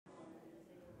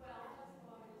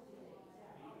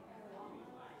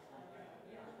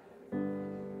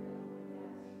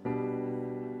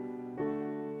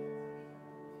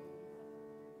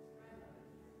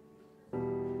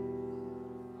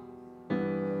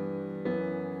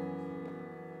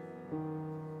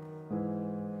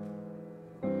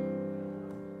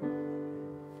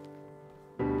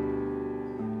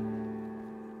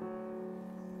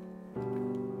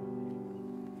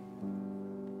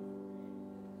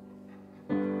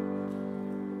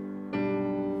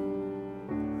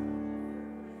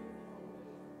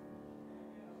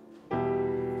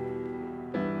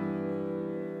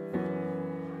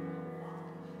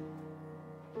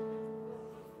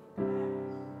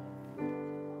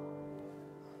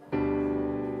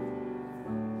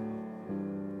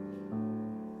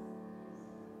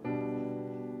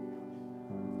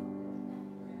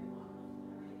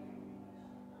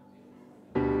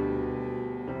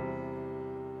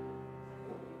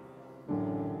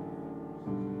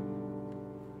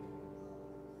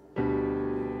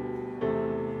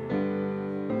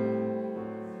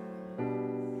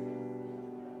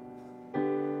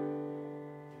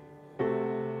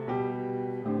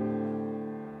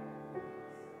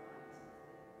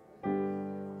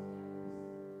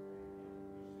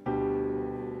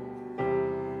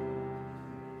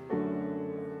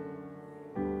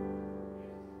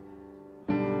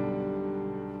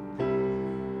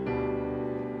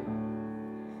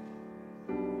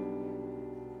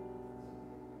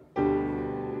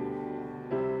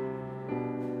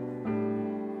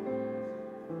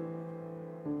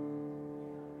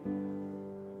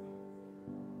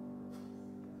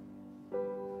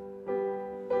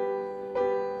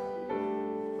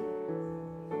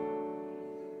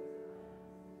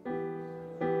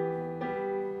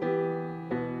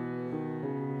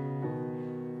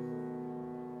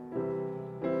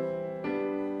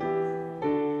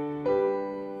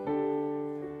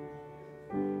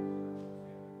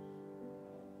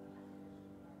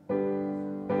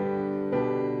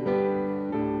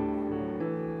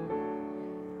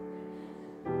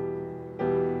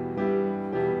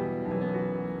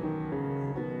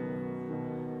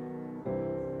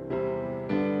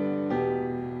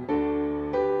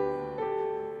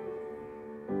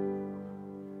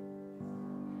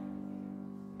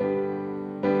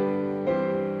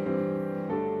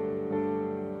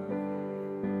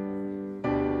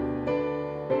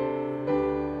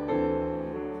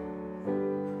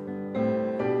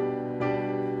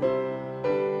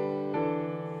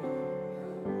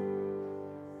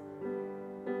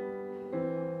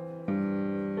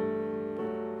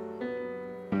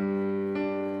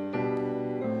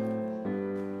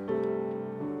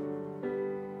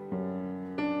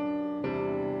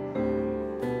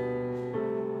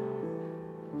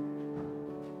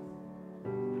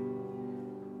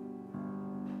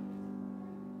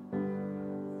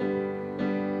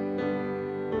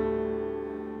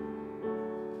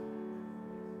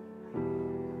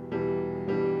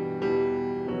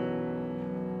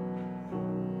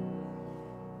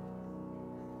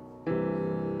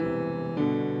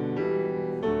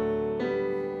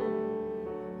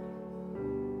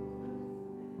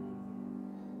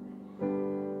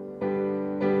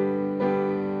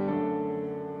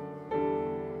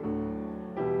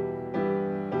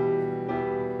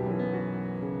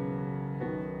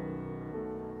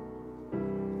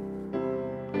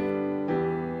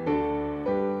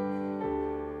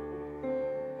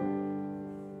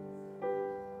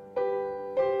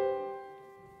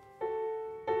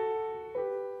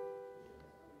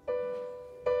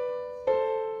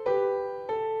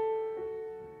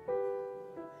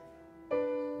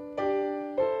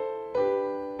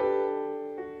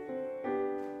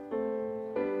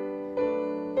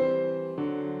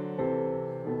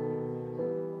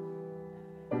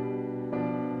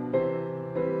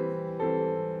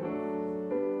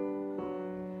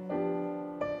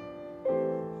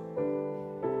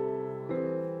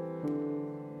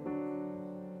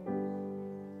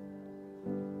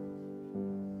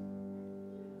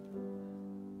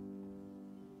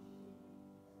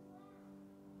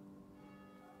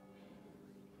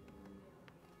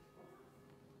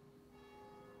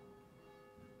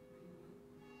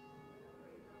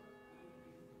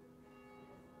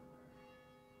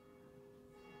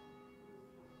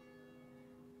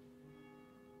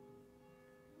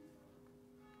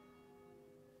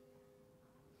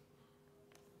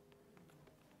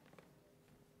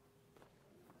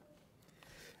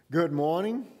Good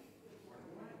morning.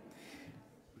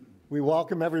 We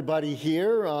welcome everybody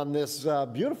here on this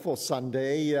beautiful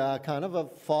Sunday, kind of a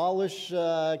fallish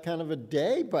kind of a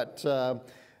day, but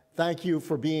thank you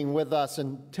for being with us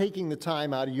and taking the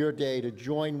time out of your day to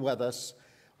join with us,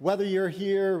 whether you're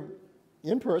here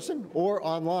in person or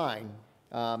online.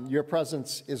 Your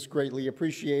presence is greatly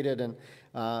appreciated, and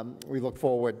we look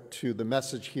forward to the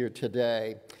message here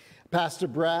today. Pastor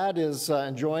Brad is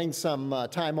enjoying some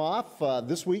time off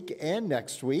this week and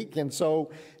next week, and so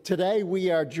today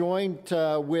we are joined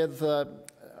with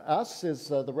us is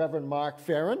the Reverend Mark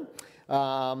Ferrin,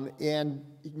 and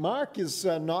Mark is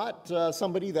not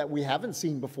somebody that we haven't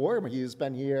seen before. He has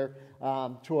been here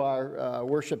to our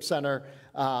worship center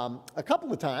a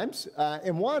couple of times,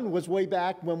 and one was way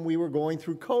back when we were going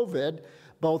through COVID.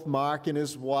 Both Mark and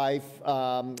his wife,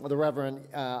 the Reverend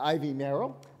Ivy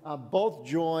Merrill, both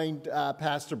joined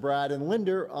Pastor Brad and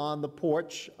Linda on the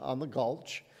porch on the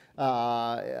Gulch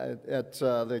at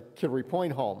the Kittery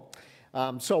Point home.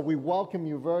 So we welcome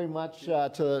you very much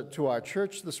to our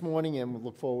church this morning, and we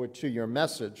look forward to your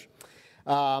message.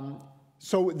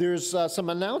 So there's some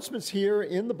announcements here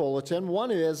in the bulletin. One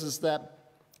is that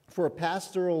for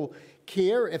pastoral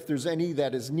care, if there's any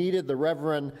that is needed, the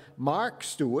Reverend Mark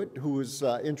Stewart, who is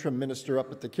interim minister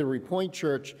up at the Kittery Point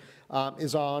Church,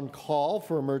 is on call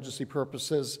for emergency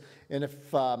purposes. And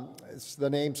if the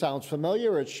name sounds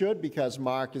familiar, it should, because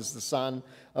Mark is the son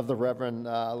of the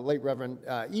late Reverend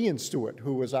Ian Stewart,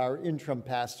 who was our interim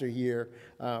pastor here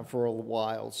for a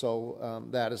while. So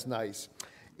that is nice.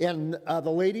 And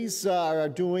the ladies are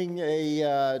doing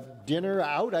a dinner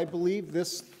out, I believe,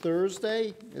 this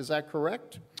Thursday. Is that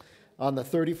correct? On the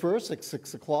 31st at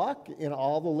 6 o'clock, and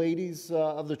all the ladies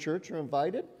of the church are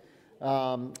invited.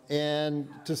 And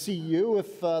to see you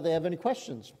if they have any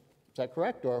questions. Is that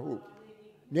correct, or who?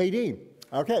 Nadine.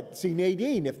 Okay, see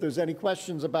Nadine if there's any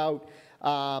questions about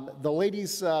the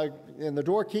ladies and the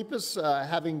doorkeepers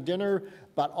having dinner,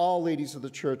 but all ladies of the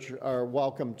church are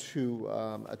welcome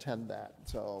to attend that.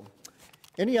 So,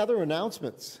 any other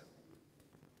announcements?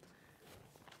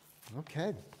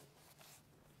 Okay.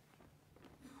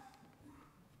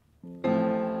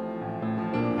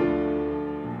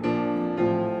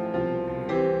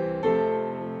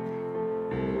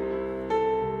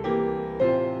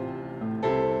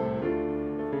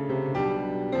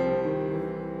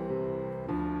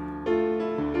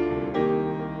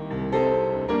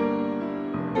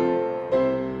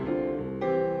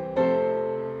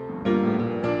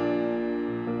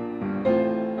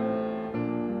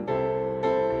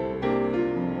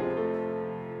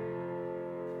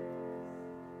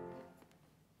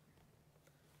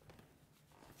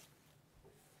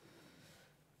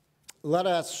 Let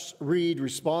us read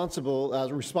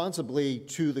responsibly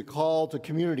to the call to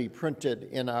community printed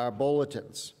in our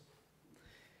bulletins.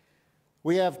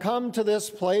 We have come to this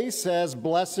place as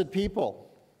blessed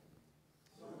people.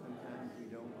 Sometimes we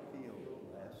don't feel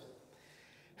blessed.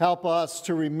 Help us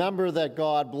to remember that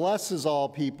God blesses all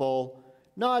people,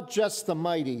 not just the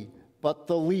mighty, but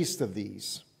the least of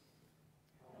these.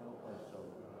 Help us, O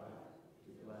God,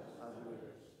 to bless others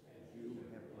as you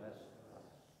have blessed us.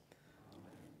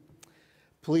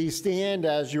 Please stand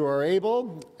as you are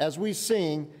able as we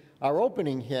sing our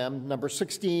opening hymn, number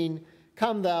 16,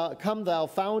 Come Thou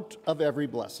Fount of Every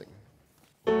Blessing.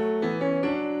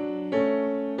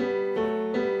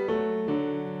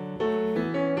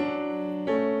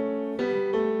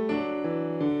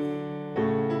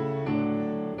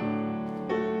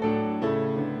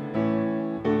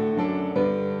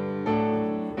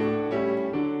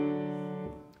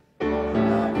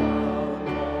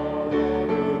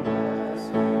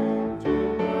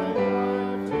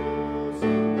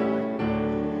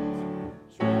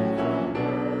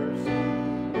 Mercy,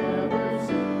 ever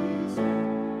see.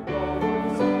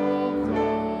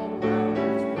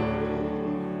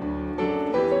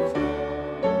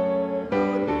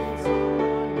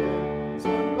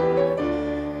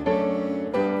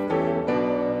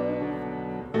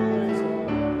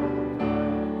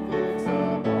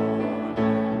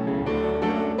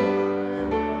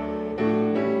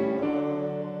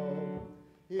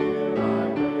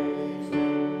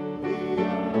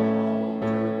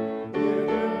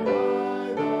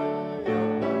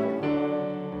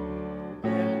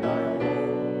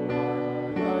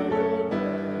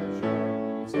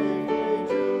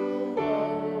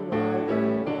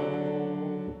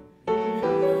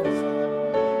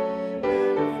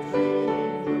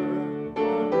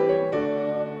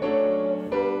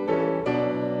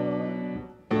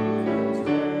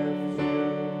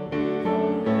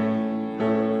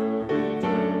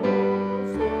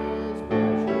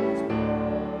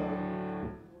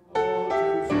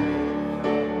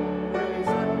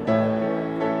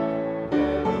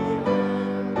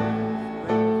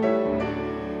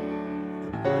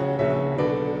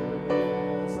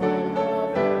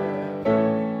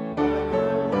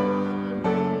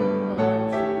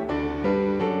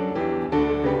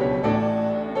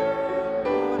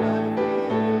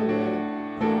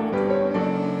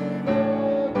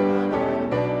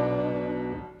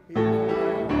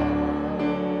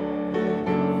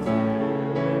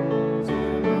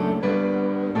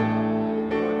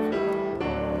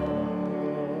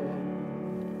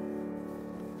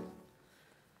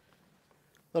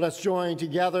 Let us join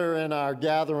together in our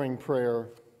gathering prayer.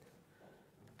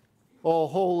 O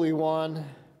Holy One,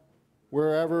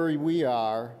 wherever we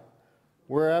are,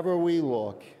 wherever we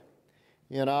look,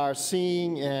 in our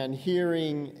seeing and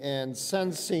hearing and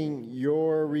sensing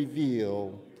your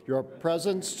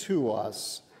presence to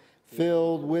us,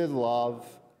 filled with love,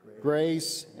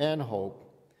 grace, and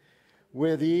hope.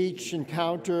 With each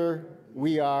encounter,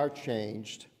 we are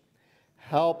changed.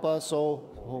 Help us, O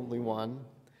Holy One,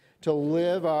 to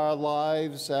live our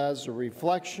lives as a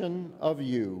reflection of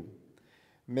you.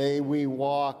 May we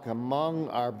walk among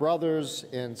our brothers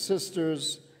and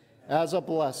sisters as a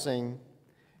blessing,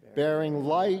 bearing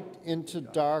light into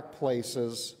dark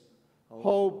places,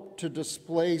 hope to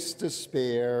displace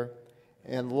despair,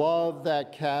 and love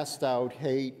that casts out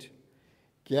hate.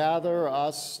 Gather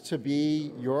us to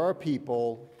be your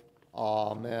people.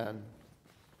 Amen.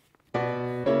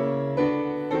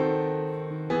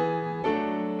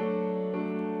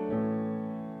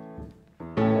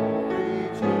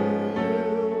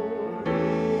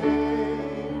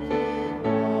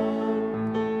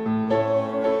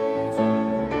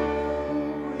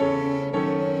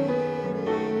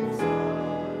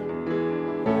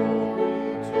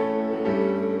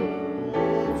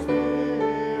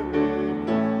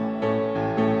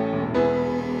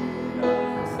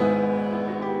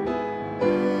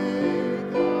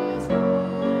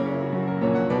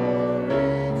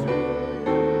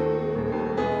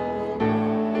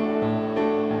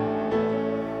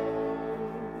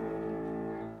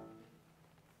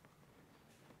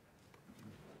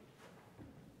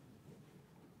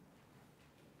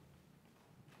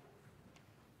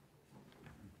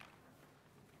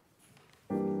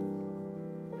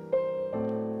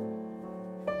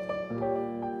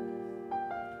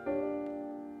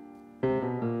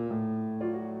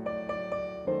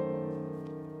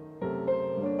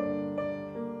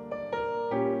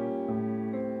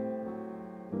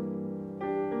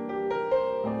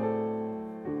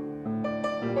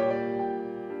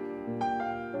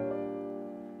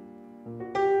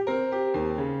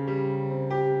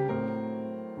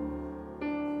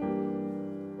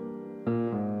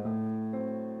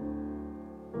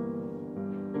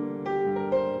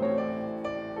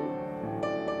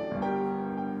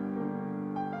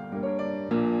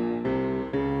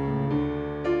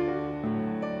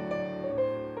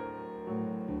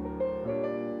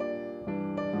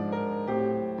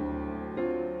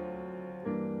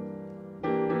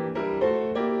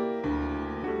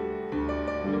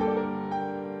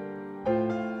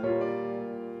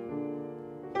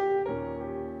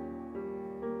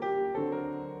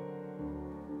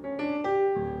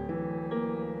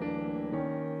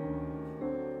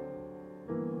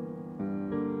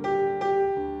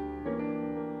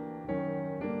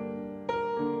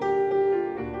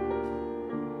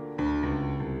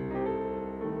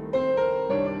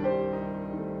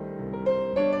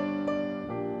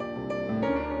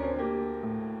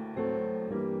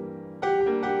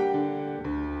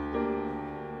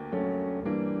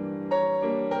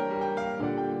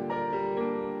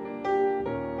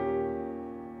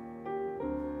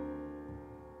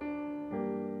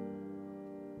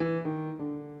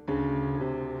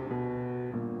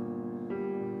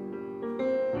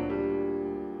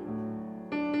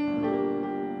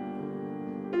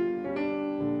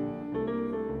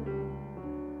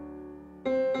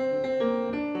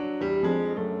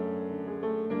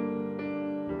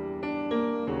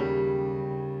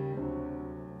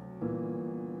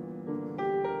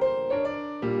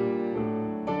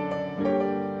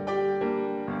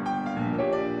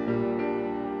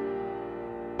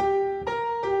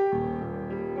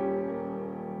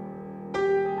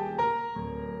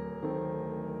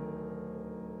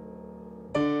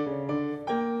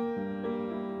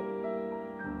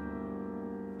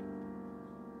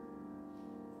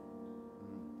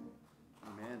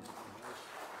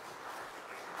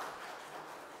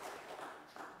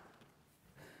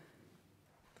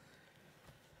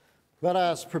 Let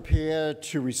us prepare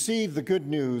to receive the good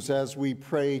news as we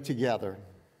pray together.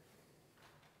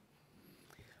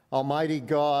 Almighty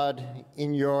God,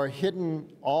 in your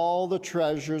hidden all the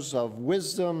treasures of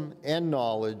wisdom and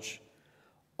knowledge,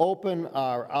 open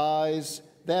our eyes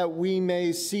that we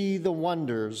may see the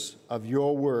wonders of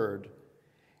your word,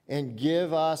 and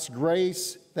give us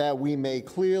grace that we may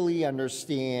clearly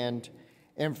understand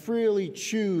and freely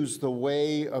choose the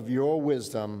way of your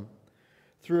wisdom.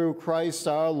 Through Christ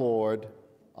our Lord.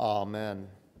 Amen.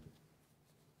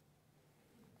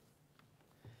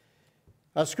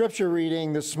 Our scripture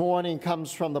reading this morning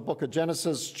comes from the book of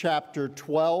Genesis, chapter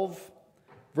 12,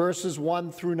 verses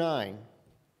 1 through 9.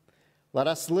 Let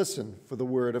us listen for the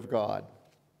word of God.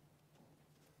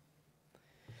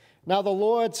 Now the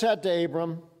Lord said to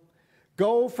Abram,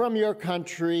 "Go from your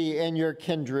country and your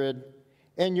kindred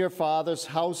and your father's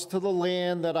house to the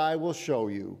land that I will show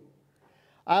you.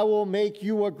 I will make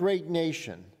you a great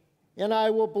nation, and I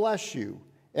will bless you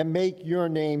and make your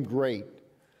name great,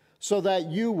 so that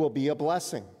you will be a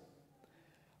blessing.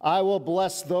 I will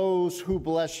bless those who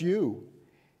bless you,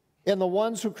 and the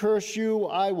ones who curse you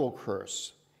I will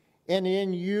curse, and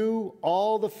in you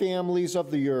all the families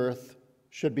of the earth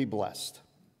should be blessed."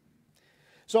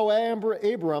 So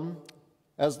Abram,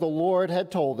 as the Lord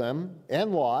had told him,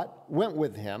 and Lot went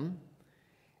with him.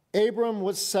 Abram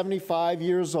was 75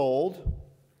 years old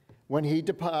when he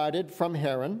departed from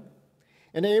Haran,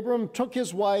 and Abram took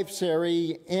his wife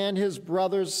Sarai and his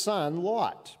brother's son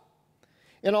Lot,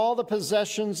 and all the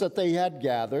possessions that they had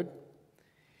gathered,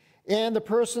 and the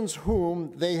persons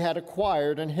whom they had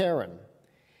acquired in Haran.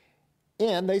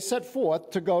 And they set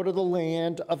forth to go to the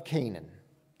land of Canaan.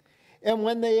 And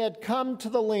when they had come to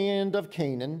the land of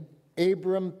Canaan,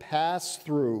 Abram passed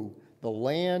through the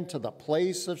land to the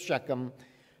place of Shechem,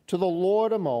 to the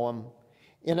Lord of Moab,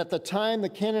 and at the time the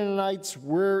Canaanites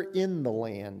were in the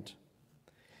land.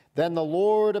 Then the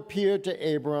Lord appeared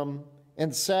to Abram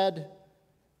and said,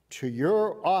 "To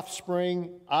your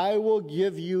offspring I will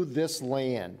give you this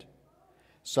land."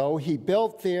 So he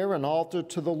built there an altar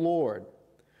to the Lord,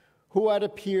 who had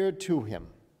appeared to him.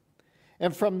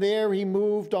 And from there he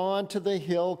moved on to the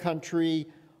hill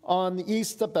country on the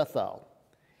east of Bethel,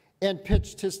 and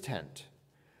pitched his tent,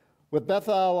 with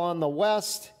Bethel on the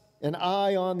west and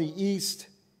Ai on the east.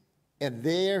 And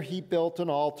there he built an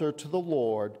altar to the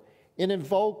Lord and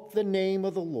invoked the name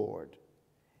of the Lord.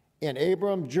 And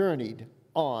Abram journeyed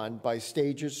on by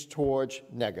stages towards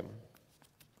Negeb.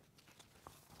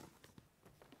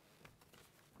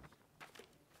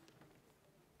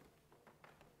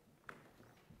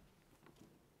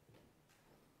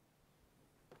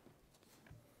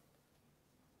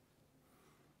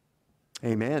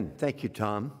 Amen. Thank you,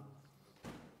 Tom.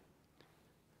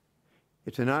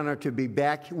 It's an honor to be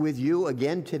back with you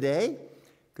again today.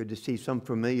 Good to see some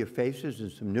familiar faces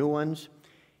and some new ones.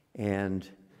 And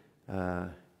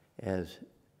as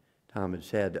Tom had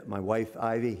said, my wife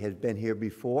Ivy has been here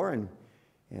before,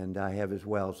 and I have as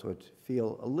well. So it's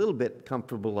feel a little bit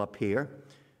comfortable up here.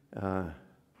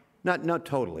 Not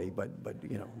totally, but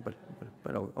you know,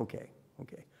 but okay.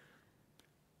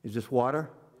 Is this water?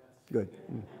 Good.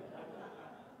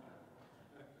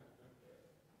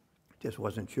 Just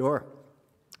wasn't sure.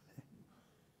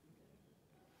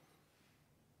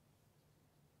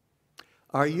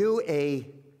 Are you a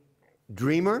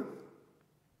dreamer?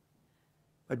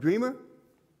 A dreamer?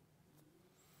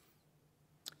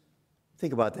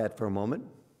 Think about that for a moment.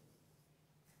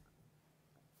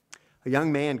 A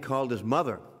young man called his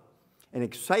mother and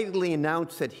excitedly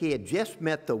announced that he had just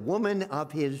met the woman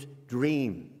of his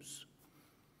dreams.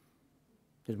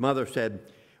 His mother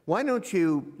said, "Why don't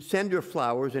you send her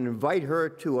flowers and invite her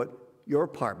to your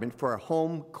apartment for a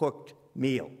home-cooked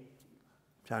meal?"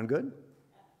 Sound good?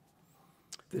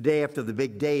 The day after the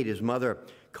big date, his mother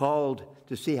called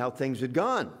to see how things had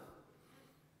gone.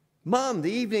 "Mom,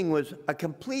 the evening was a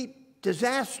complete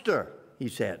disaster," he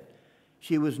said.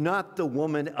 "She was not the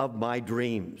woman of my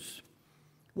dreams."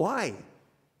 "Why?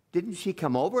 Didn't she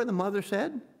come over?" the mother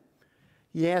said.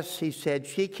 "Yes," he said,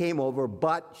 "she came over,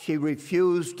 but she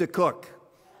refused to cook."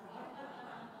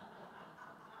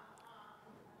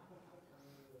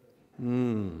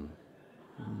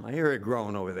 I hear it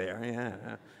growing over there.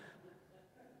 Yeah.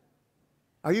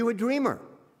 Are you a dreamer?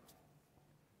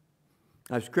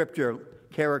 Our scripture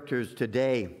characters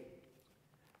today,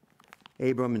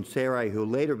 Abram and Sarai, who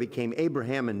later became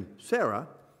Abraham and Sarah,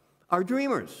 are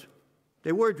dreamers.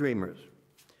 They were dreamers.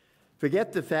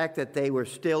 Forget the fact that they were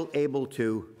still able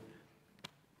to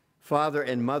father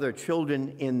and mother children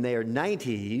in their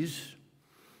 90s.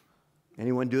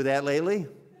 Anyone do that lately?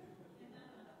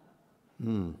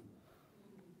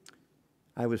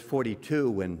 I was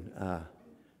 41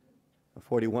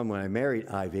 when I married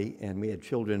Ivy, and we had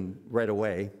children right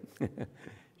away.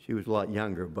 She was a lot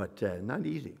younger, but not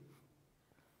easy.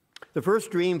 The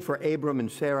first dream for Abram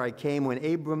and Sarai came when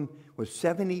Abram was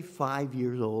 75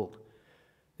 years old.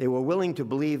 They were willing to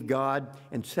believe God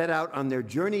and set out on their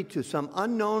journey to some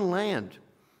unknown land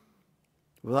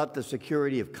without the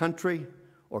security of country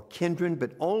or kindred,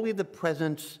 but only the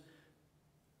presence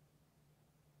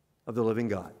of the living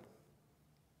God.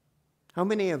 How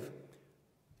many of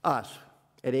us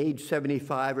at age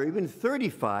 75 or even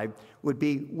 35 would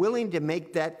be willing to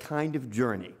make that kind of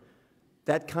journey,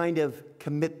 that kind of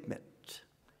commitment?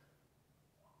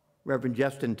 Reverend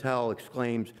Justin Tell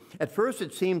exclaims, "At first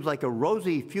it seems like a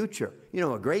rosy future. You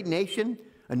know, a great nation,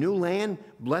 a new land,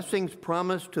 blessings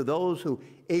promised to those who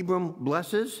Abram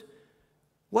blesses.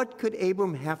 What could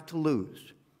Abram have to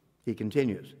lose? He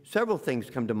continues. Several things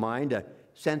come to mind: a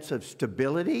sense of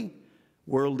stability,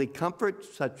 worldly comfort,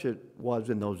 such as it was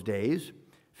in those days,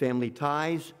 family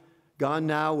ties. Gone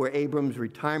now were Abram's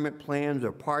retirement plans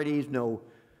or parties, no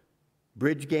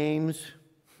bridge games,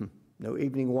 no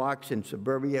evening walks in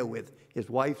suburbia with his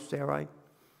wife, Sarai.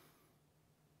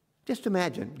 Just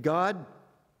imagine God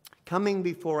coming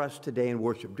before us today in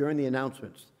worship during the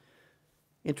announcements,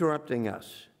 interrupting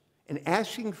us, and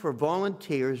asking for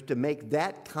volunteers to make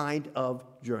that kind of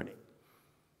journey.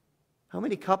 How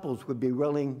many couples would be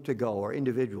willing to go, or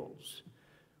individuals?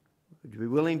 Would you be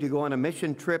willing to go on a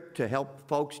mission trip to help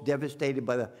folks devastated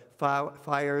by the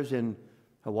fires in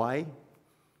Hawaii,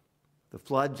 the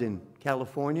floods in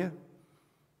California,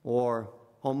 or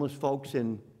homeless folks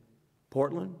in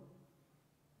Portland?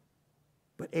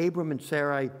 But Abram and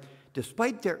Sarai,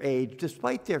 despite their age,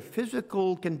 despite their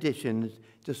physical conditions,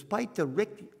 despite the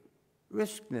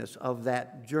riskness of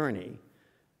that journey,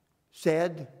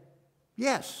 said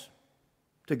yes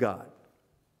to God.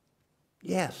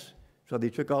 Yes. So they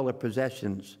took all their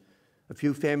possessions, a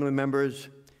few family members,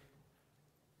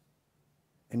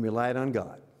 and relied on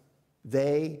God.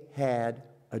 They had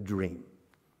a dream.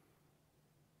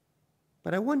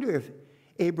 But I wonder if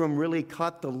Abram really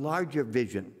caught the larger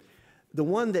vision, the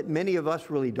one that many of us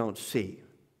really don't see,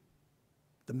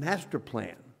 the master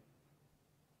plan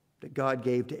that God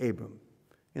gave to Abram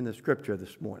in the scripture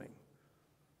this morning.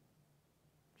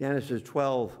 Genesis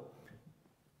 12,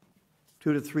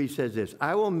 2-3 says this: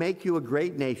 I will make you a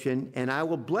great nation, and I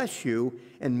will bless you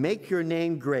and make your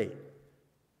name great.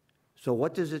 So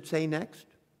what does it say next?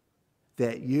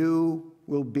 That you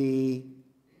will be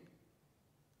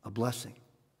a blessing.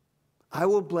 I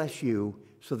will bless you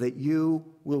so that you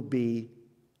will be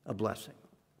a blessing.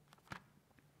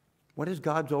 What is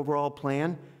God's overall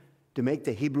plan? To make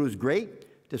the Hebrews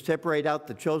great? To separate out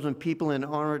the chosen people in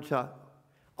order to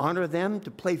honor them?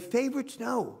 To play favorites?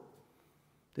 No.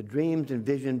 The dreams and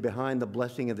vision behind the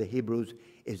blessing of the Hebrews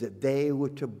is that they were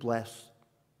to bless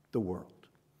the world.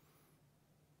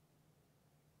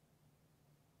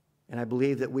 And I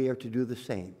believe that we are to do the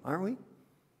same, aren't we?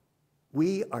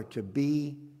 We are to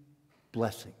be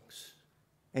blessings.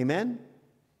 Amen?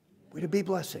 We're to be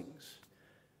blessings.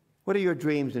 What are your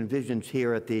dreams and visions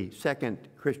here at the Second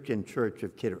Christian Church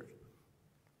of Kittery?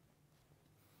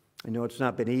 I know it's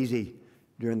not been easy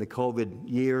during the COVID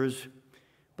years,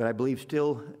 but I believe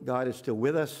still God is still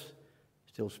with us,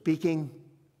 still speaking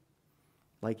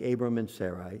like Abram and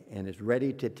Sarai, and is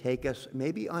ready to take us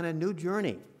maybe on a new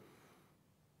journey.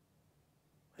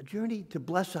 A journey to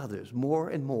bless others more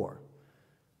and more.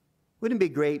 Wouldn't it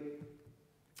be great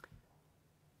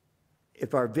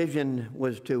if our vision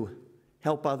was to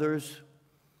help others,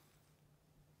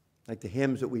 like the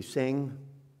hymns that we sing?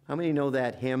 How many know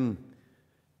that hymn,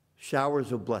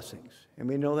 Showers of Blessings?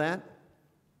 Anybody know that?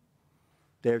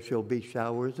 There shall be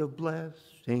showers of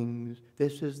blessings.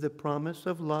 This is the promise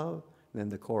of love. And then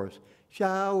the chorus,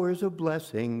 showers of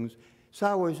blessings,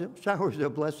 showers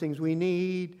of blessings we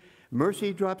need.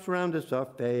 Mercy drops around us are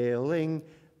failing,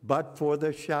 but for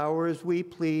the showers we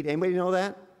plead. Anybody know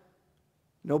that?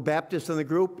 No Baptists in the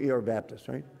group? You're a Baptist,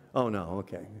 right? Oh, no,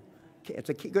 okay. It's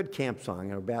a good camp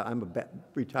song. I'm a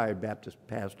retired Baptist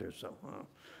pastor, so.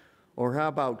 Or how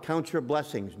about count your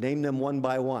blessings, name them one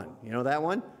by one. You know that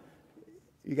one?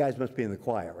 You guys must be in the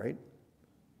choir, right?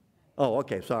 Oh,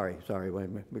 okay, sorry. Wait a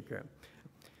minute.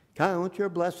 Count your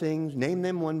blessings, name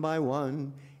them one by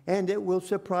one, and it will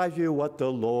surprise you what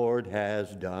the Lord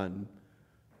has done.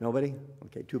 Nobody?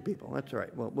 Okay, 2 people. That's all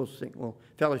right. Well, we'll sing. Well,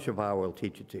 Fellowship Hour will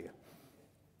teach it to you.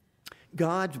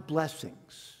 God's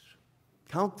blessings.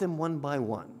 Count them one by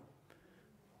one.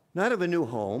 Not of a new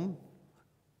home,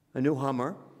 a new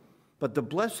Hummer, but the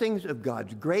blessings of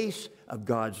God's grace, of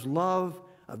God's love,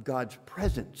 of God's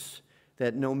presence,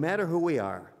 that no matter who we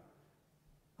are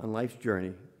on life's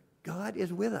journey, God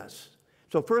is with us.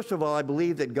 So first of all, I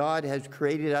believe that God has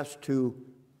created us to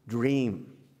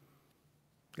dream.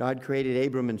 God created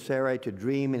Abram and Sarai to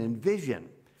dream and envision.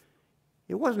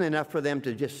 It wasn't enough for them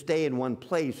to just stay in one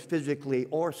place physically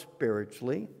or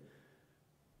spiritually.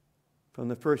 From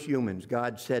the first humans,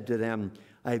 God said to them,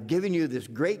 I have given you this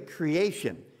great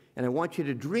creation, and I want you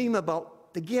to dream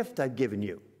about the gift I've given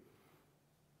you.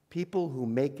 People who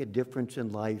make a difference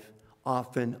in life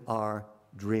often are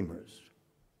dreamers.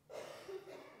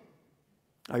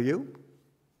 Are you?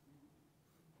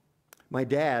 My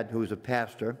dad, who was a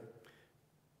pastor,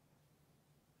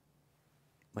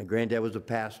 my granddad was a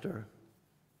pastor,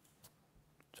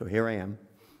 so here I am.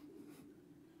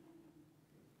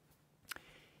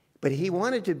 But he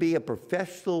wanted to be a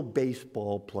professional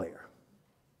baseball player.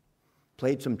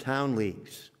 Played some town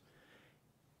leagues.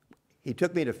 He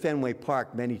took me to Fenway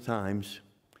Park many times,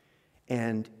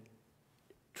 and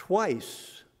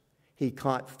twice he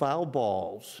caught foul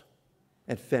balls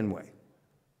at Fenway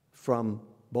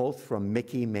both from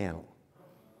Mickey Mantle.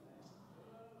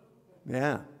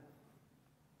 Yeah.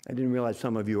 I didn't realize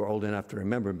some of you are old enough to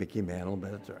remember Mickey Mantle,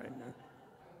 but that's all right.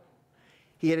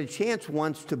 He had a chance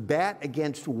once to bat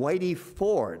against Whitey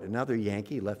Ford, another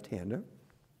Yankee left-hander.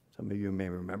 Some of you may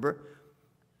remember.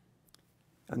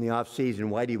 On the off-season,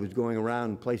 Whitey was going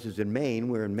around places in Maine.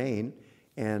 We're in Maine.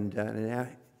 And in the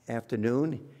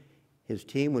afternoon, his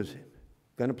team was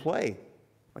going to play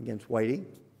against Whitey.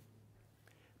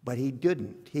 But he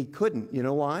didn't. He couldn't. You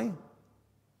know why?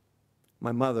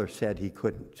 My mother said he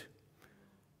couldn't.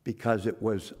 Because it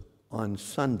was on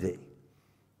Sunday,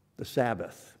 the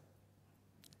Sabbath.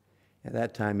 At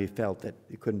that time, he felt that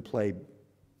he couldn't play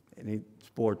any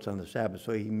sports on the Sabbath,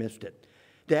 so he missed it.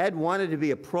 Dad wanted to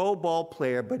be a pro ball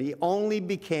player, but he only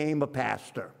became a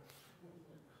pastor.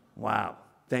 Wow,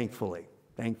 thankfully.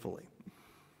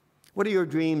 What are your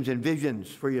dreams and visions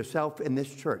for yourself in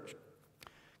this church?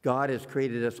 God has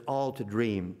created us all to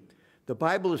dream. The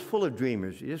Bible is full of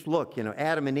dreamers. You just look,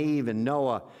 Adam and Eve and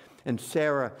Noah and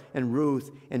Sarah and Ruth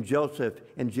and Joseph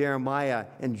and Jeremiah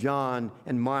and John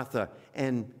and Martha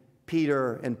and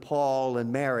Peter and Paul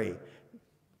and Mary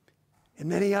and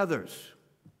many others.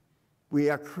 We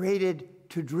are created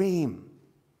to dream.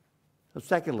 So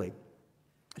secondly,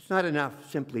 it's not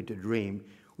enough simply to dream.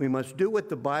 We must do what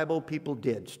the Bible people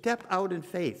did. Step out in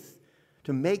faith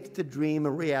to make the dream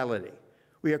a reality.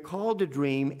 We are called to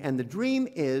dream, and the dream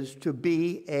is to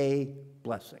be a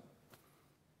blessing.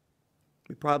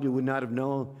 We probably would not have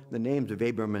known the names of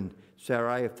Abram and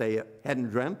Sarai if they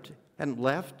hadn't dreamt, hadn't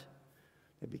left.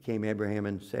 They became Abraham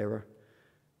and Sarah.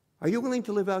 Are you willing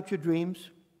to live out your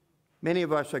dreams? Many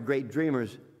of us are great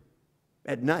dreamers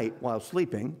at night while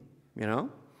sleeping,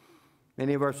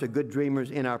 Many of us are good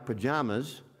dreamers in our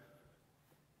pajamas.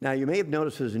 Now, you may have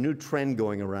noticed there's a new trend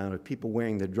going around of people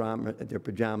wearing their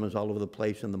pajamas all over the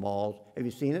place in the malls. Have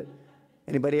you seen it?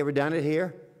 Anybody ever done it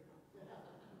here?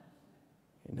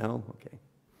 No? Okay.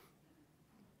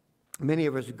 Many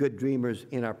of us are good dreamers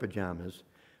in our pajamas,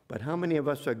 but how many of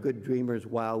us are good dreamers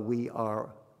while we are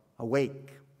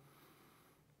awake,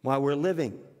 while we're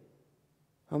living?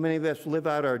 How many of us live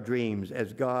out our dreams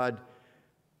as God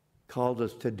called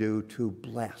us to do, to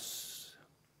bless?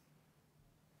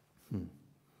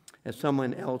 As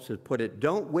someone else has put it,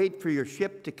 don't wait for your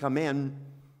ship to come in,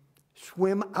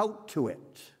 swim out to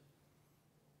it.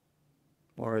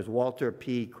 Or as Walter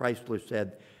P. Chrysler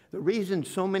said, the reason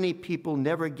so many people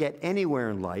never get anywhere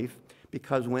in life,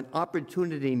 because when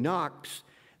opportunity knocks,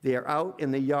 they're out in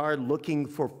the yard looking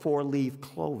for four-leaf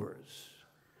clovers.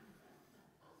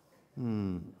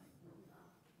 It's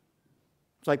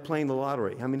like playing the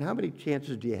lottery. I mean, how many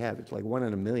chances do you have? It's like 1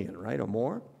 in a million, right, or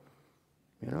more?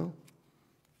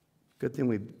 Good thing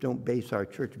we don't base our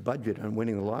church budget on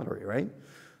winning the lottery, right?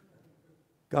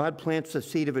 God plants the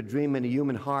seed of a dream in a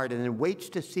human heart and then waits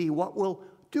to see what we'll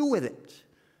do with it.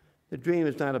 The dream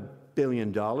is not $1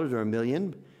 billion or $1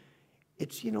 million.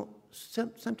 It's,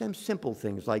 sometimes simple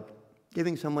things like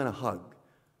giving someone a hug,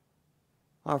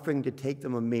 offering to take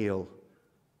them a meal,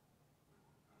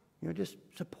 just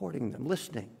supporting them,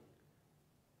 listening.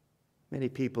 Many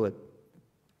people at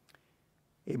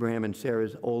Abraham and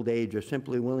Sarah's old age are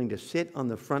simply willing to sit on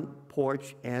the front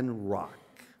porch and rock.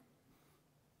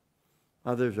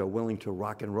 Others are willing to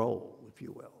rock and roll, if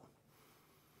you will,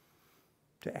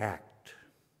 to act.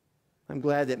 I'm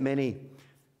glad that many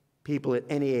people at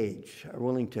any age are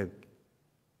willing to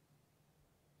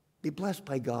be blessed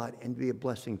by God and be a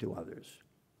blessing to others.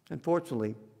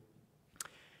 Unfortunately,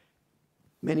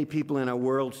 many people in our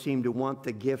world seem to want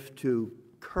the gift to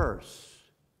curse,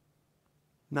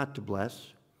 not to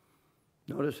bless.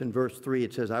 Notice in verse 3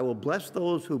 it says, I will bless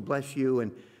those who bless you,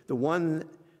 and the one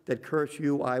that curse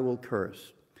you I will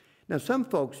curse. Now some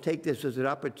folks take this as an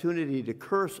opportunity to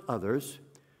curse others.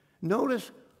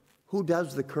 Notice who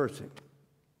does the cursing.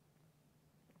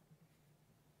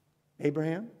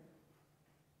 Abraham?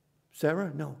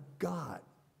 Sarah? No, God.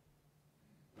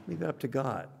 Leave it up to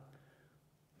God.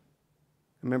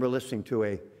 I remember listening to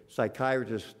a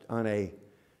psychiatrist on a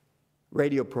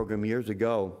radio program years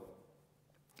ago.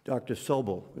 Dr.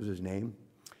 Sobel was his name.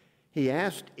 He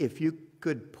asked if you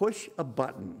could push a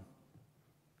button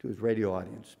to his radio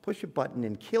audience, push a button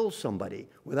and kill somebody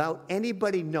without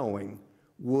anybody knowing,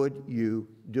 would you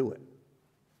do it?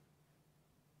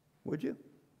 Would you?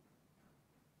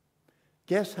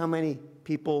 Guess how many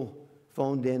people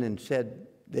phoned in and said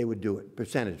they would do it,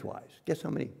 percentage-wise. Guess how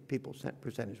many people,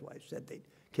 percentage-wise, said they'd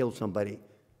kill somebody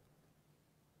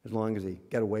as long as they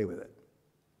got away with it?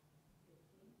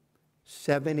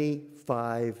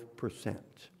 75%.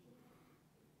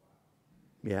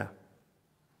 Yeah.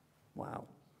 Wow.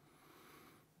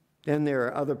 Then there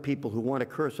are other people who want to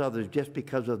curse others just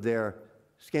because of their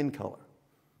skin color.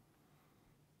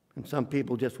 And some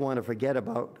people just want to forget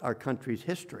about our country's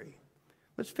history.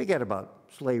 Let's forget about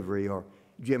slavery or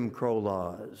Jim Crow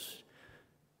laws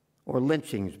or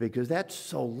lynchings, because that's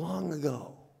so long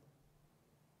ago.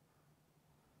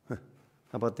 How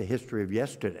about the history of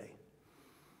yesterday?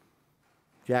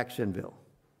 Jacksonville,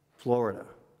 Florida.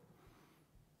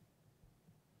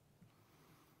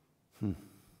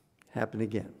 Happened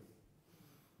again.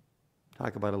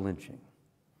 Talk about a lynching.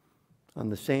 On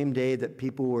the same day that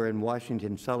people were in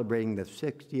Washington celebrating the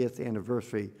 60th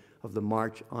anniversary of the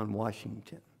March on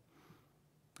Washington.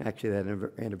 Actually,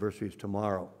 that anniversary is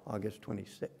tomorrow, August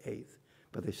 28th,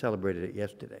 but they celebrated it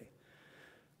yesterday.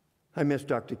 I miss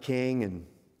Dr. King and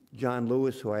John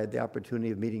Lewis, who I had the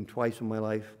opportunity of meeting twice in my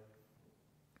life.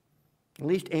 At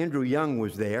least Andrew Young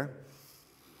was there,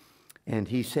 and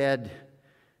he said,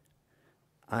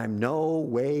 "I'm no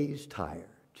ways tired,"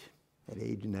 at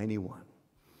age 91.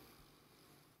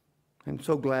 I'm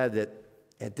so glad that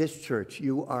at this church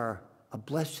you are a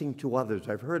blessing to others.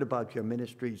 I've heard about your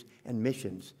ministries and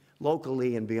missions,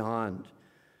 locally and beyond.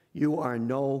 You are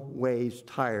no ways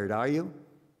tired, are you?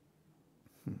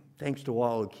 Thanks to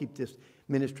all who keep this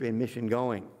ministry and mission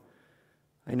going.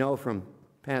 I know from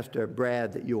Pastor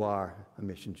Brad that you are a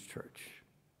missions church.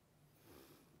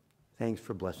 Thanks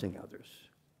for blessing others.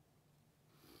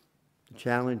 The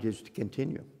challenge is to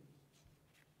continue.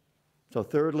 So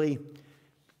thirdly,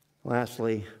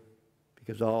 lastly,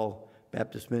 because all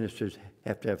Baptist ministers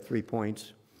have to have 3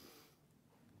 points,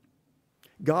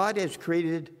 God has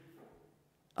created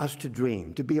us to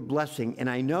dream, to be a blessing, and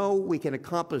I know we can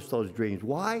accomplish those dreams.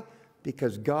 Why?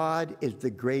 Because God is the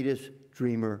greatest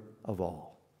dreamer of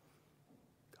all.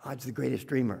 God's the greatest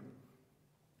dreamer.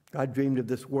 God dreamed of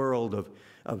this world of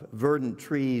verdant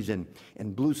trees and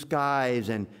blue skies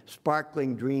and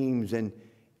sparkling dreams. And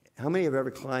how many have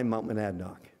ever climbed Mount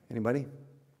Monadnock? Anybody?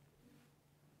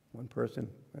 One person?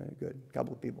 Very good. A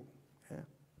couple of people.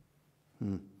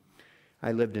 Yeah.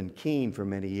 I lived in Keene for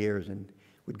many years and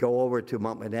would go over to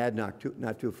Mount Monadnock,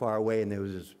 not too far away, and there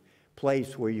was this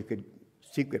place where you could,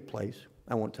 secret place,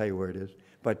 I won't tell you where it is,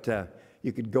 but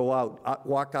you could go out,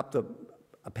 walk up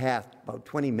a path about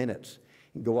 20 minutes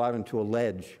and go out into a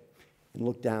ledge and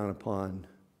look down upon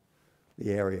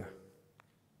the area.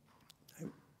 I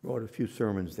wrote a few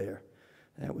sermons there.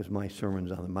 That was my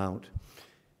sermons on the Mount.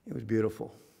 It was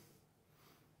beautiful.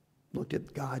 Looked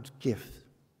at God's gift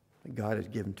that God has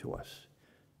given to us.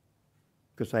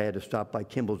 Because I had to stop by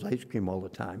Kimball's ice cream all the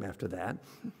time after that.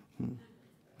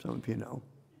 Some of you know.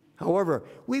 However,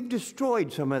 we've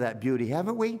destroyed some of that beauty,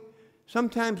 haven't we?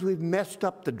 Sometimes we've messed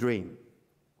up the dream.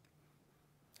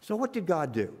 So what did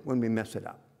God do when we mess it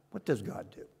up? What does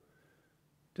God do?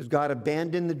 Does God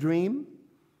abandon the dream?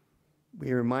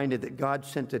 We are reminded that God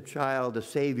sent a child, a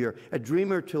Savior, a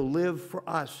dreamer to live for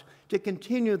us, to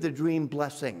continue the dream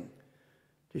blessing,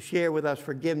 to share with us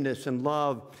forgiveness and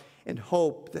love and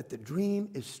hope that the dream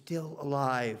is still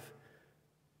alive.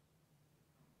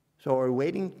 So are we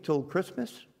waiting till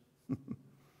Christmas? Do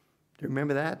you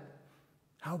remember that?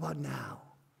 How about now?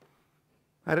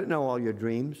 I don't know all your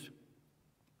dreams.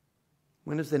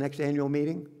 When is the next annual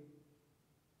meeting?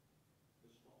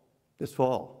 This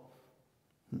fall.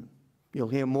 You'll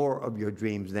hear more of your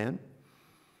dreams then.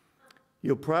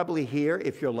 You'll probably hear,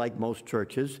 if you're like most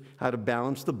churches, how to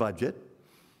balance the budget,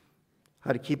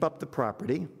 how to keep up the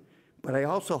property. But I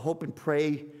also hope and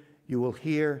pray you will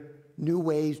hear new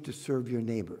ways to serve your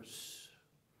neighbors.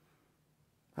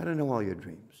 I don't know all your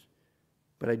dreams,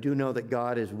 but I do know that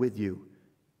God is with you,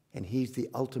 and He's the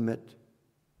ultimate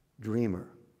dreamer.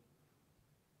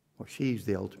 Or she's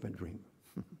the ultimate dreamer.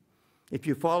 If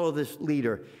you follow this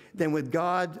leader, then with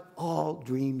God, all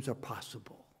dreams are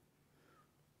possible.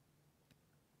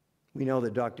 We know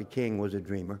that Dr. King was a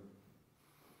dreamer.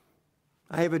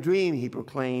 I have a dream, he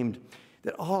proclaimed,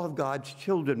 that all of God's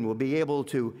children will be able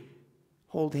to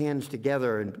hold hands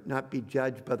together and not be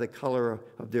judged by the color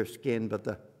of their skin, but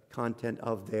the content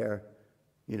of their,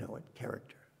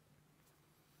 character.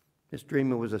 This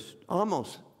dreamer was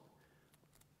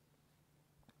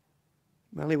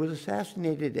he was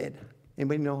assassinated at,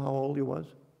 anybody know how old he was?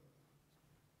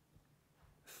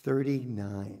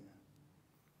 39.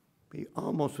 He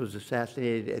almost was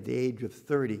assassinated at the age of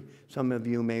 30. Some of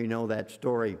you may know that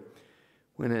story,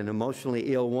 when an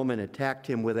emotionally ill woman attacked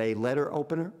him with a letter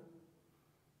opener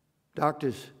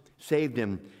Doctors saved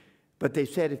him, but they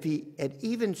said if he had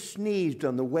even sneezed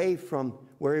on the way from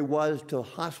where he was to the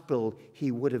hospital,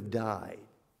 he would have died.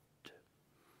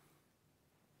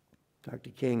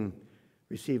 Dr. King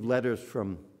received letters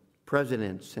from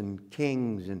presidents and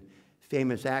kings and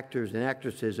famous actors and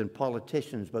actresses and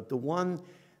politicians, but the one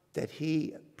that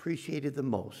he appreciated the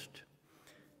most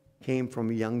came from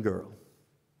a young girl.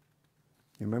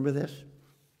 You remember this?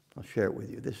 I'll share it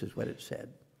with you. This is what it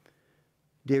said.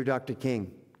 Dear Dr.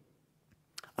 King,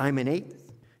 I'm an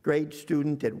 8th grade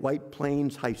student at White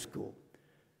Plains High School.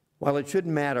 While it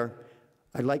shouldn't matter,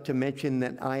 I'd like to mention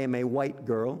that I am a white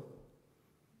girl.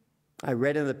 I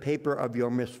read in the paper of your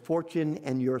misfortune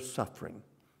and your suffering,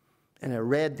 and I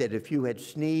read that if you had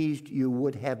sneezed, you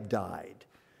would have died.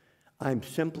 I'm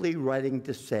simply writing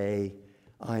to say,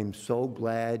 I'm so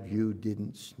glad you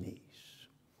didn't sneeze.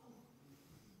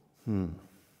 I'm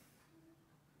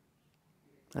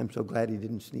so glad he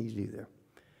didn't sneeze either.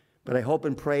 But I hope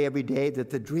and pray every day that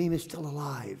the dream is still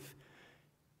alive.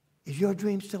 Is your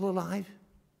dream still alive?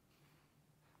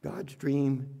 God's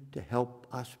dream to help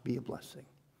us be a blessing.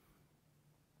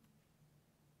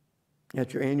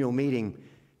 At your annual meeting,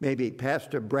 maybe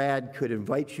Pastor Brad could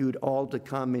invite you all to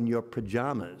come in your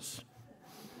pajamas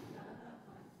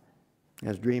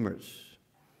as dreamers.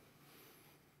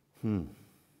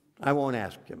 I won't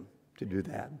ask him to do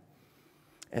that,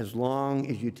 as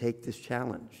long as you take this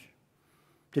challenge.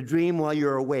 To dream while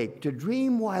you're awake, to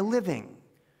dream while living,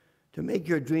 to make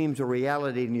your dreams a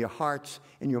reality in your hearts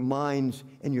and your minds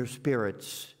and your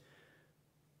spirits.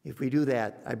 If we do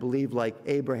that, I believe like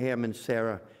Abraham and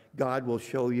Sarah, God will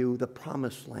show you the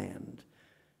promised land,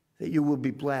 that you will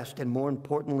be blessed, and more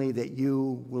importantly, that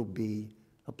you will be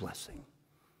a blessing.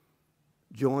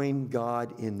 Join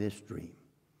God in this dream.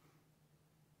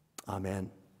 Amen.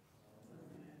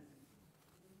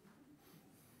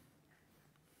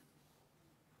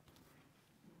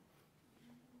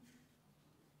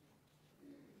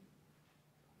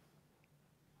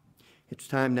 It's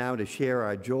time now to share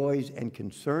our joys and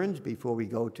concerns before we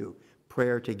go to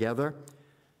prayer together.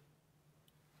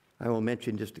 I will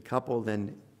mention just a couple,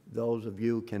 then those of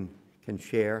you can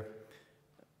share.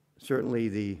 Certainly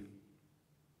the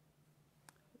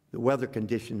weather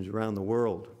conditions around the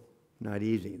world, not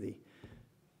easy. The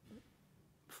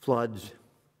floods,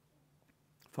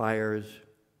 fires,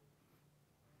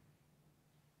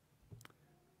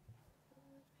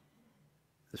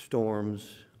 the storms,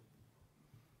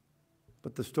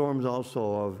 but the storms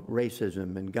also of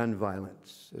racism and gun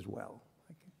violence as well.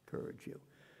 I encourage you.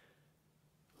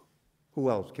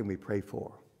 Who else can we pray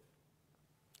for?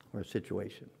 Or a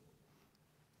situation?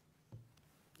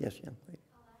 Yes, young lady.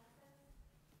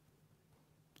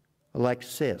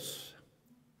 Alexis.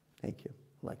 Thank you.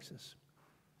 Alexis.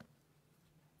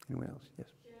 Anyone else? Yes.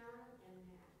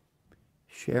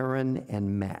 Sharon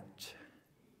and Matt.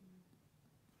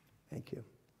 Thank you.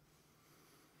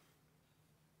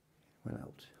 What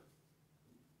else?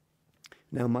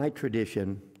 Now, my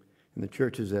tradition in the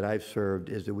churches that I've served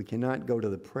is that we cannot go to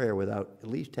the prayer without at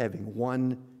least having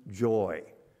one joy.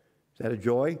 Is that a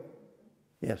joy?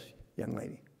 Yes, young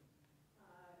lady.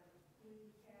 We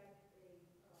had a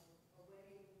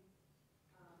wedding,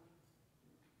 not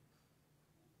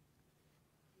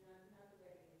the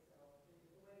wedding itself,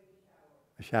 the wedding shower.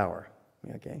 A shower.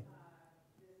 Okay.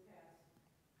 This past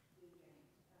weekend,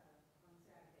 on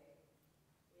Saturday,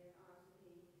 in Austin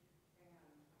Beach, and I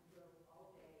drove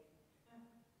all day.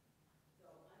 So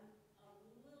I'm a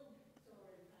little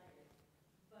sore and tired,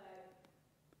 but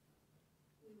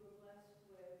we were blessed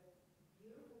with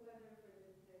beautiful weather for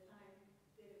the time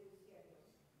that it was scheduled.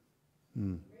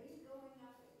 Rain going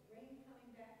up, rain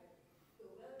coming back, but the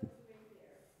weather was great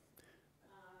there.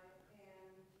 And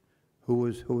Who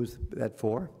was that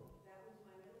for? that was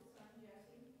my middle son,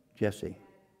 Jesse. Jesse. And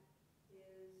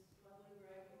his lovely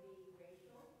bride to be,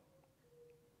 Rachel.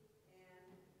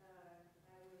 And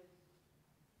I was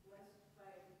blessed by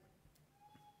them,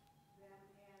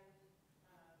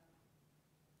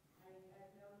 and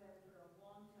I've known them for a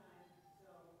long time,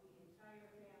 so the entire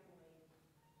family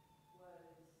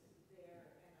was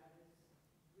there, and I was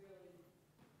really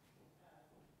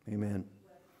Amen.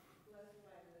 blessed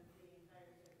by the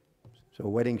entire service. So,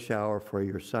 wedding shower for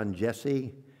your son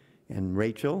Jesse and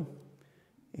Rachel,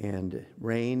 and it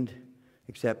rained,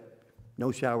 except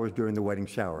no showers during the wedding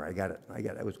shower. I got it.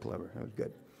 That was clever. That was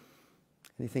good.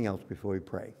 Anything else before we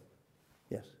pray?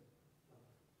 Yes.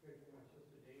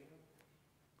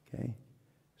 Okay.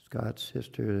 Scott's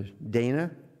sister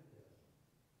Dana.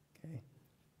 Okay.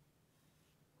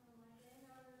 My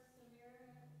granddaughter Samira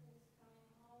is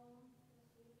coming home this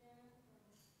weekend from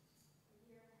a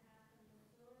year and a half in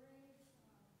Missouri.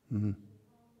 Mhm.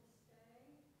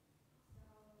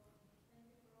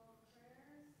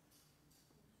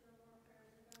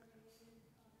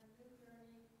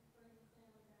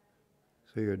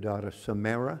 So your daughter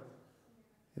Samara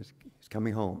is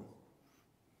coming home.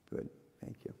 Good.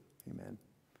 Thank you. Amen.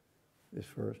 This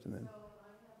first and then. So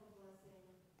I have a blessing.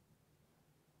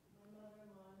 My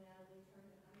mother-in-law Natalie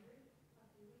turned 100 a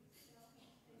few weeks ago,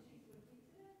 and she's with me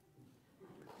today.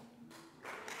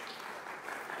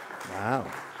 Wow.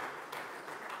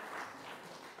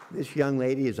 This young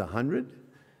lady is 100?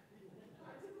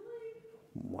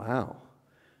 Wow.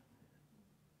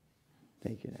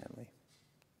 Thank you, Natalie.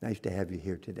 Nice to have you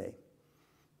here today.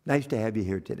 Nice to have you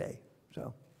here today.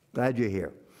 So, glad you're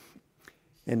here.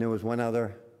 And there was one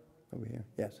other over here.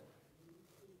 Yes.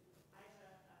 I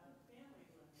have a family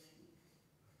blessing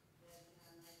that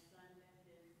my son met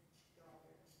his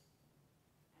daughter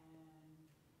and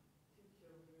 2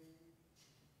 children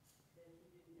that he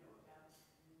didn't know about,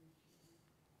 and she's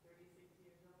 36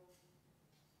 years old.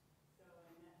 So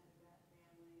I met with that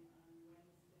family on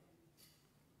Wednesday.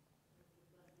 It's a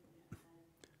blessing to add more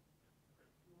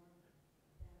family.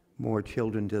 More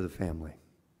children to the family.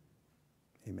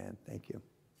 Amen. Thank you.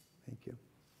 Thank you.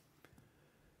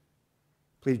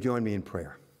 Please join me in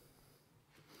prayer.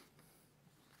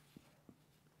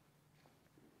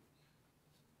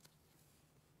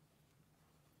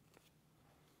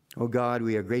 Oh God,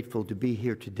 we are grateful to be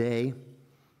here today,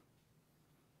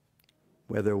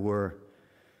 whether we're a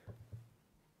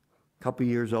couple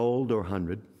years old or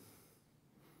 100.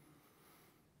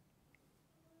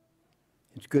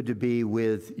 It's good to be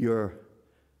with your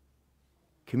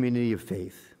community of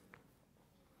faith,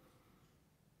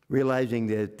 realizing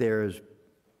that there's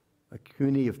a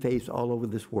community of faith all over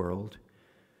this world,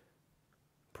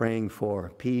 praying for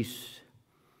peace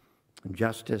and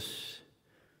justice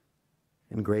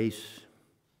and grace.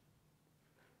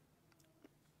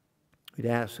 We'd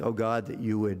ask, oh God, that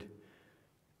you would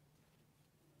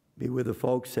be with the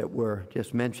folks that were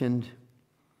just mentioned,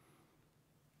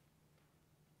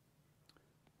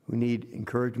 who need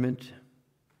encouragement,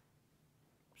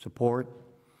 support,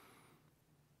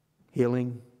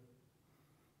 healing.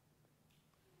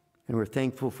 And we're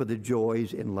thankful for the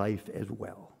joys in life as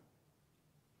well.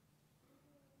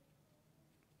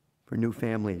 For new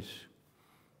families,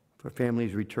 for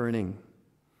families returning,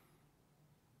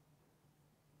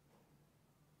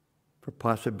 for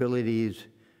possibilities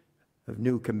of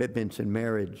new commitments in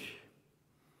marriage.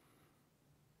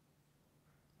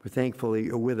 We're thankful that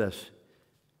you're with us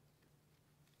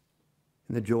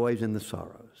in the joys and the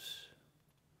sorrows.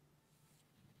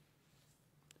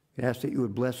 We ask that you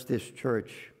would bless this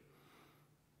church,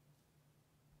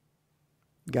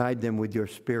 guide them with your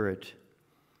Spirit,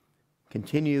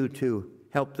 continue to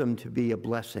help them to be a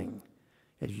blessing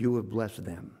as you have blessed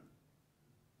them.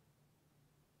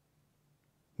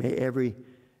 May every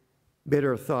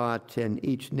bitter thought and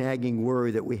each nagging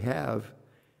worry that we have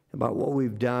about what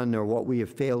we've done or what we have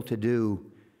failed to do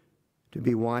to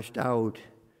be washed out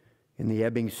in the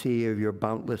ebbing sea of your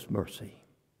boundless mercy.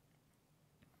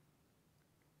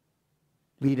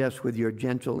 Lead us with your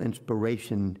gentle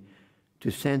inspiration to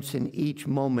sense in each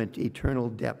moment eternal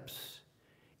depths,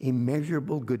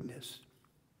 immeasurable goodness,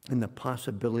 and the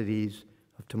possibilities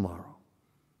of tomorrow.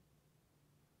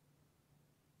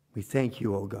 We thank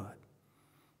you, O God,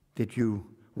 that you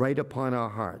write upon our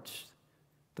hearts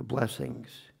the blessings,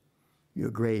 your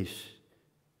grace,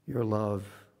 your love.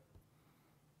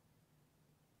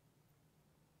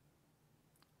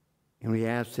 And we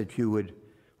ask that you would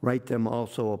write them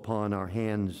also upon our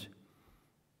hands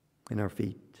and our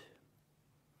feet.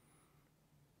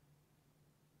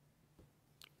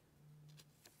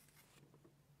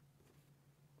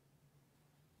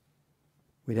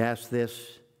 We'd ask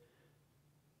this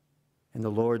in the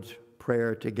Lord's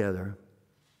Prayer together,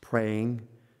 praying,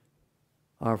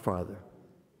 Our Father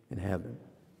in heaven,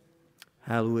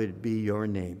 hallowed be your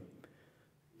name.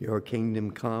 Your kingdom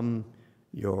come,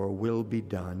 your will be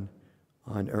done,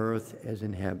 on earth as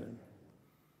in heaven.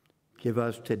 Give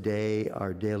us today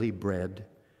our daily bread,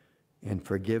 and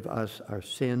forgive us our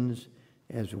sins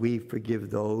as we forgive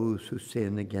those who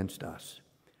sin against us.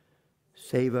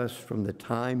 Save us from the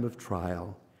time of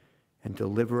trial, and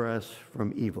deliver us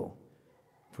from evil.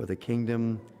 For the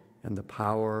kingdom and the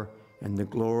power and the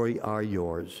glory are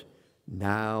yours,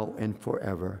 now and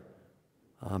forever.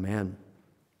 Amen.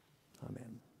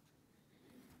 Amen.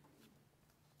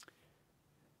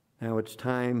 Now it's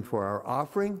time for our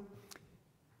offering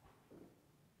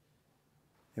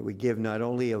that we give not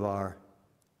only of our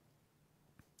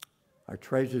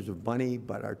treasures of money,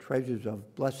 but our treasures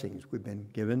of blessings we've been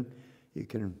given. You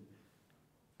can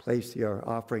place your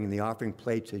offering in the offering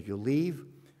plates as you leave,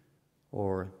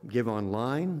 or give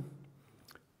online,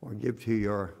 or give to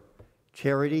your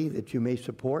charity that you may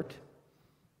support.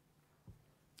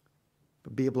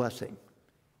 But be a blessing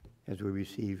as we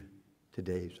receive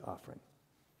today's offering.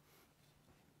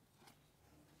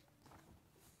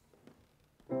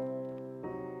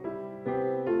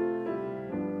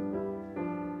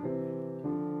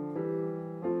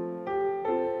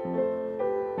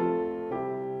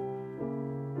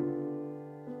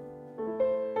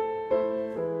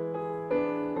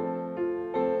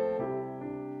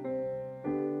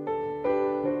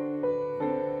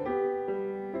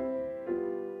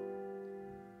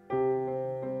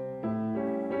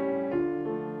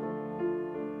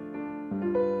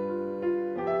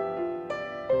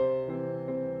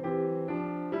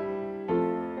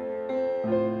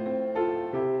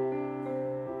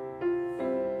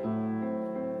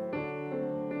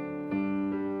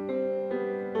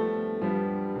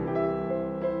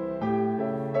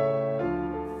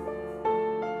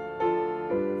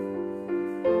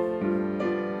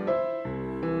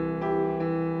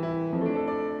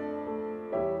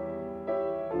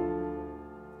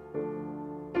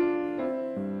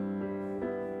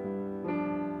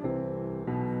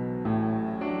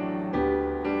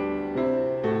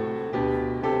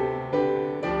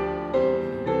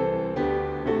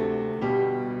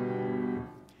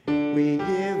 We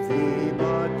give thee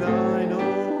but thine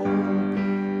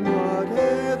own,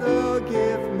 whatever the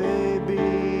gift may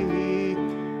be.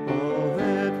 All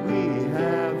that we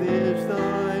have is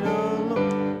thine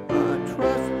alone, a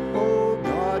trust, O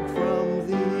God, from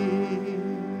thee.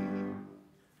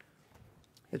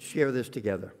 Let's share this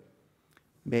together.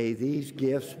 May these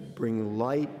gifts bring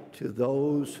light to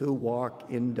those who walk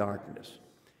in darkness,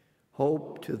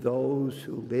 hope to those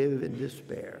who live in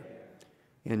despair,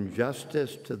 and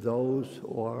justice to those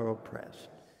who are oppressed.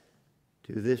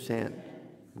 To this end,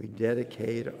 we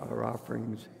dedicate our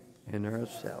offerings and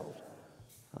ourselves.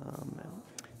 Amen.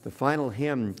 The final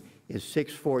hymn is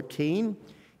 614,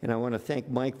 and I want to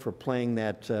thank Mike for playing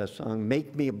that song,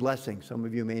 Make Me a Blessing. Some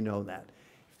of you may know that.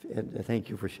 And thank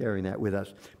you for sharing that with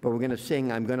us. But we're going to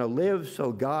sing, I'm going to live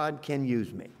so God can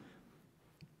use me.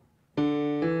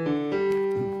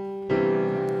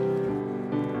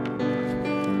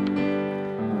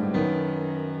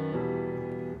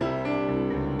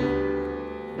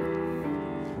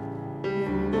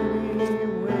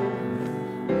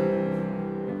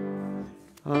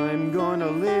 I'm gonna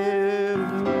live,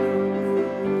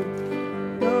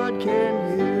 God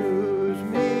can use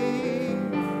me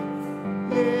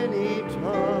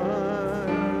anytime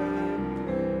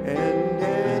and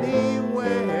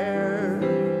anywhere.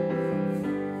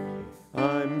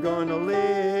 I'm gonna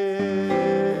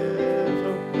live,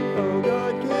 oh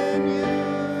God can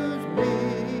use me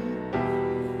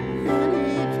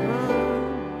anytime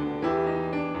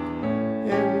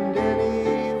and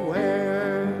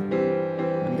anywhere.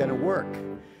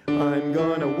 I'm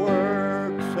gonna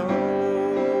work so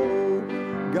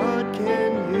God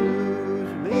can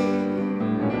use me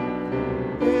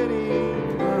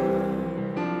anytime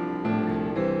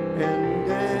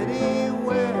and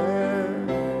anywhere.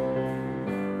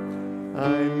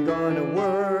 I'm gonna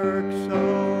work so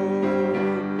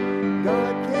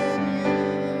God can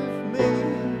use me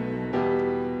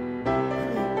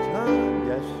anytime,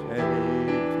 yes,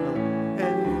 anytime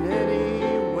and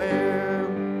anywhere.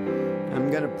 I'm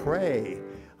gonna pray.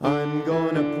 I'm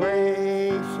gonna pray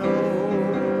so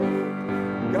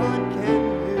God can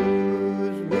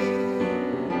use me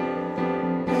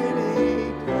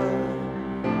anytime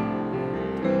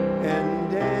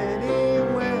and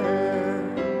anywhere.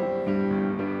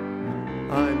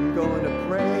 I'm gonna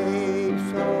pray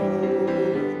so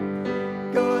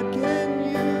God can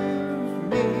use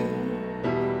me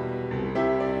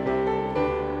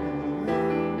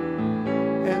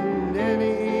and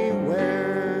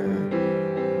anywhere.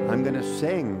 I'm gonna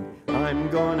sing. I'm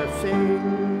gonna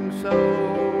sing so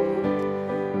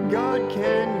God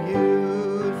can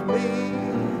use me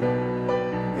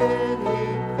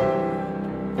anytime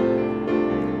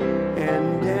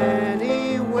and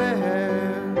anywhere.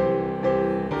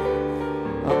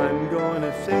 I'm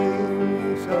gonna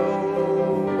sing so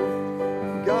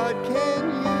God can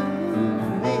use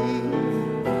me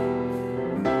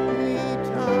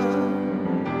anytime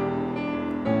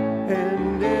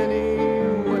and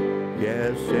anywhere.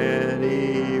 Yes, anywhere.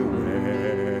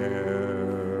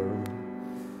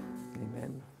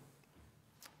 Amen.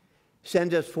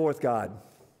 Send us forth, God,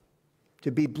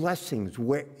 to be blessings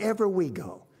wherever we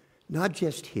go, not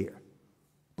just here,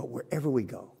 but wherever we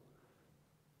go.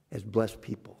 As blessed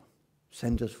people,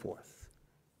 send us forth.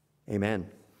 Amen.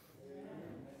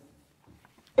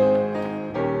 you.